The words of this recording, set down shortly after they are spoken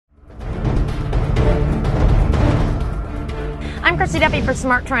I'm Christy Duffy for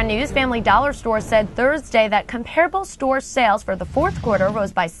Smart Trend News. Family Dollar Store said Thursday that comparable store sales for the fourth quarter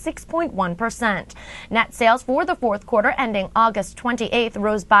rose by 6.1%. Net sales for the fourth quarter ending August 28th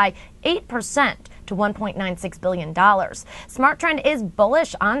rose by 8% to $1.96 billion. Smart Trend is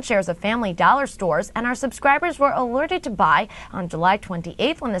bullish on shares of Family Dollar stores, and our subscribers were alerted to buy on July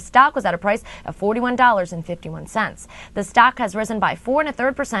 28th when the stock was at a price of $41.51. The stock has risen by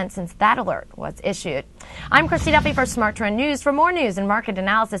 4.33% since that alert was issued. I'm Christy Duffy for Smart Trend News. For more news and market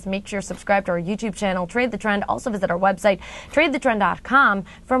analysis, make sure you subscribe to our YouTube channel, Trade the Trend. Also visit our website, tradethetrend.com,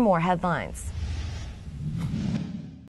 for more headlines.